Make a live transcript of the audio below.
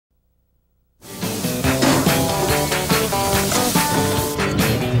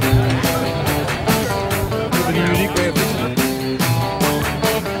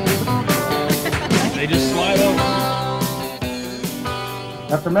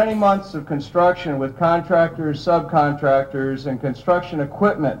After many months of construction with contractors, subcontractors, and construction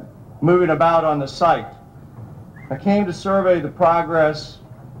equipment moving about on the site, I came to survey the progress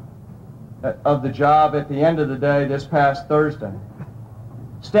of the job at the end of the day this past Thursday.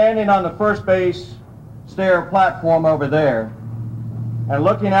 Standing on the first base stair platform over there and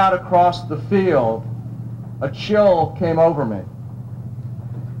looking out across the field, a chill came over me.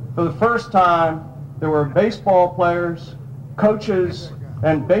 For the first time, there were baseball players, coaches,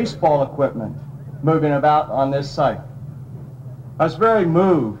 and baseball equipment moving about on this site. I was very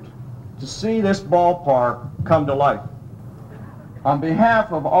moved to see this ballpark come to life. On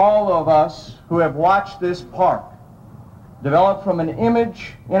behalf of all of us who have watched this park develop from an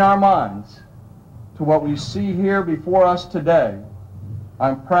image in our minds to what we see here before us today,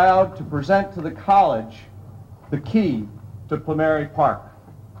 I'm proud to present to the college the key to Plumeri Park.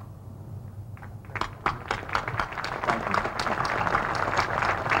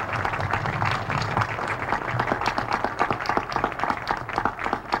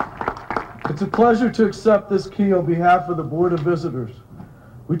 It's a pleasure to accept this key on behalf of the Board of Visitors.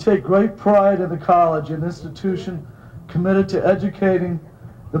 We take great pride in the college, an institution committed to educating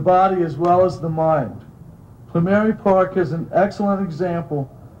the body as well as the mind. Plumeri Park is an excellent example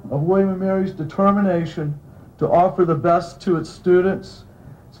of William & Mary's determination to offer the best to its students,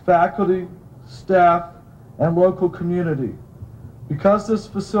 its faculty, staff, and local community. Because this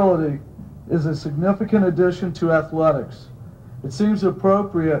facility is a significant addition to athletics, it seems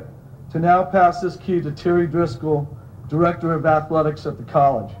appropriate to now pass this key to Terry Driscoll, Director of Athletics at the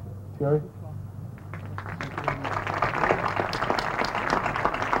college. Terry?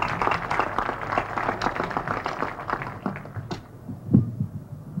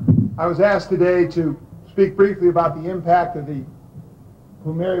 I was asked today to speak briefly about the impact of the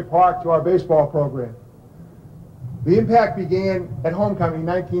Plumeri Park to our baseball program. The impact began at homecoming in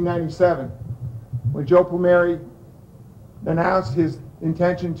 1997 when Joe Plumeri announced his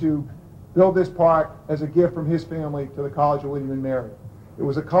intention to build this park as a gift from his family to the College of William & Mary. It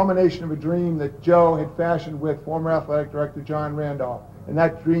was a culmination of a dream that Joe had fashioned with former athletic director John Randolph, and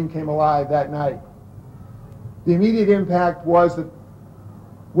that dream came alive that night. The immediate impact was that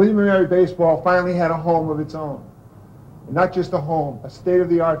William & Mary baseball finally had a home of its own. And not just a home, a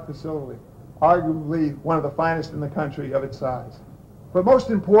state-of-the-art facility, arguably one of the finest in the country of its size. But most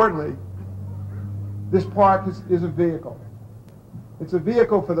importantly, this park is a vehicle. It's a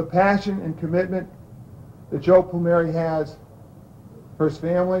vehicle for the passion and commitment that Joe Plumeri has for his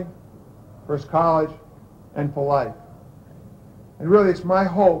family, for his college, and for life. And really, it's my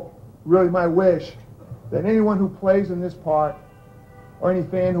hope, really my wish, that anyone who plays in this park or any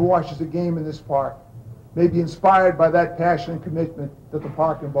fan who watches a game in this park may be inspired by that passion and commitment that the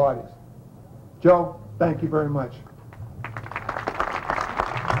park embodies. Joe, thank you very much.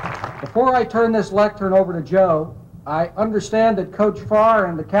 Before I turn this lectern over to Joe, I understand that Coach Farr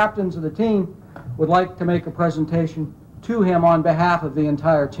and the captains of the team would like to make a presentation to him on behalf of the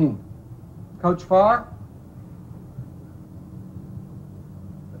entire team. Coach Farr?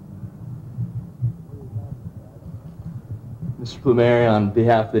 Mr. Plumeri, on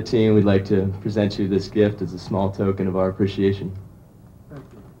behalf of the team, we'd like to present you this gift as a small token of our appreciation. Thank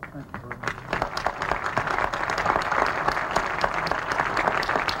you. Thank you very much.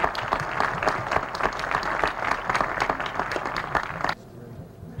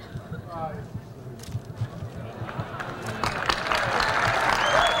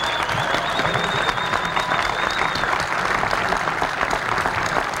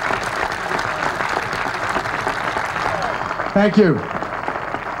 Thank you.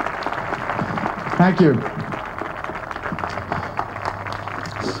 Thank you.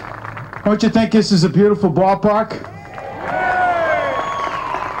 Don't you think this is a beautiful ballpark?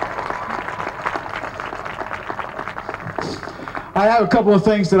 I have a couple of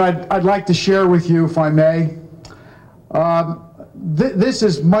things that I'd like to share with you, if I may. This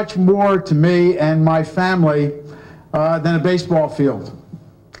is much more to me and my family than a baseball field.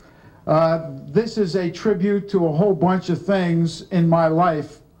 This is a tribute to a whole bunch of things in my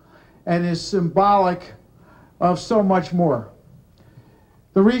life and is symbolic of so much more.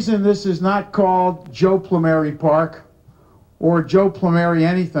 The reason this is not called Joe Plumeri Park or Joe Plumeri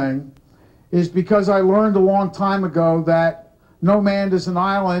anything is because I learned a long time ago that no man is an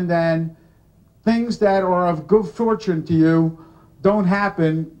island, and things that are of good fortune to you don't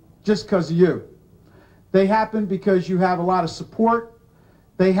happen just because of you. They happen because you have a lot of support.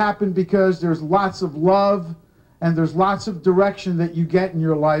 They happen because there's lots of love and there's lots of direction that you get in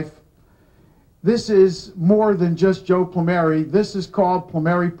your life. This is more than just Joe Plumeri. This is called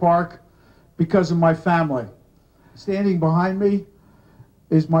Plumeri Park because of my family. Standing behind me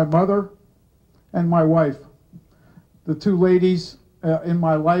is my mother and my wife, the two ladies in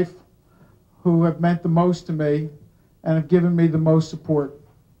my life who have meant the most to me and have given me the most support.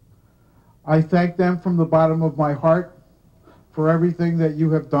 I thank them from the bottom of my heart for everything that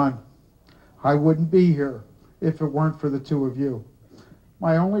you have done. I wouldn't be here if it weren't for the two of you.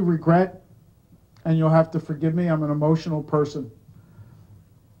 My only regret, and you'll have to forgive me, I'm an emotional person.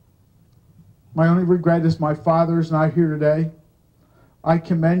 My only regret is my father's not here today. I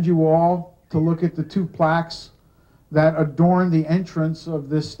commend you all to look at the two plaques that adorn the entrance of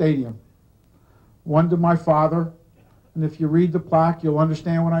this stadium. One to my father, and if you read the plaque, you'll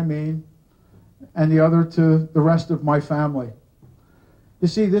understand what I mean, and the other to the rest of my family. You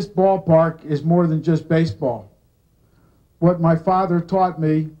see, this ballpark is more than just baseball. What my father taught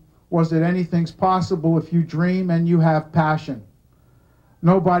me was that anything's possible if you dream and you have passion.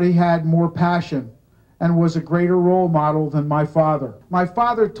 Nobody had more passion and was a greater role model than my father. My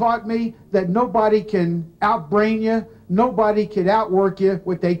father taught me that nobody can outbrain you, nobody can outwork you.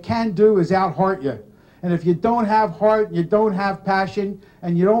 What they can do is out-heart you. And if you don't have heart, you don't have passion,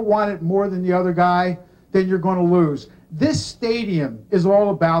 and you don't want it more than the other guy, then you're going to lose. This stadium is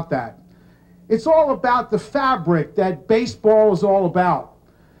all about that. It's all about the fabric that baseball is all about.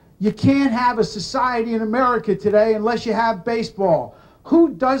 You can't have a society in America today unless you have baseball.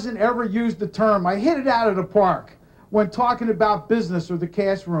 Who doesn't ever use the term, I hit it out of the park, when talking about business or the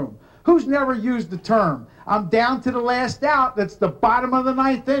cash room? Who's never used the term, I'm down to the last out, that's the bottom of the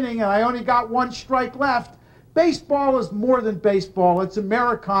ninth inning, and I only got one strike left? Baseball is more than baseball. It's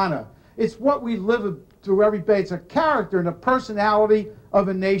Americana. It's what we live through every day. It's a character and a personality of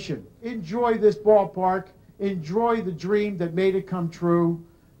a nation. Enjoy this ballpark. Enjoy the dream that made it come true.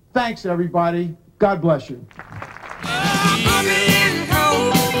 Thanks, everybody. God bless you.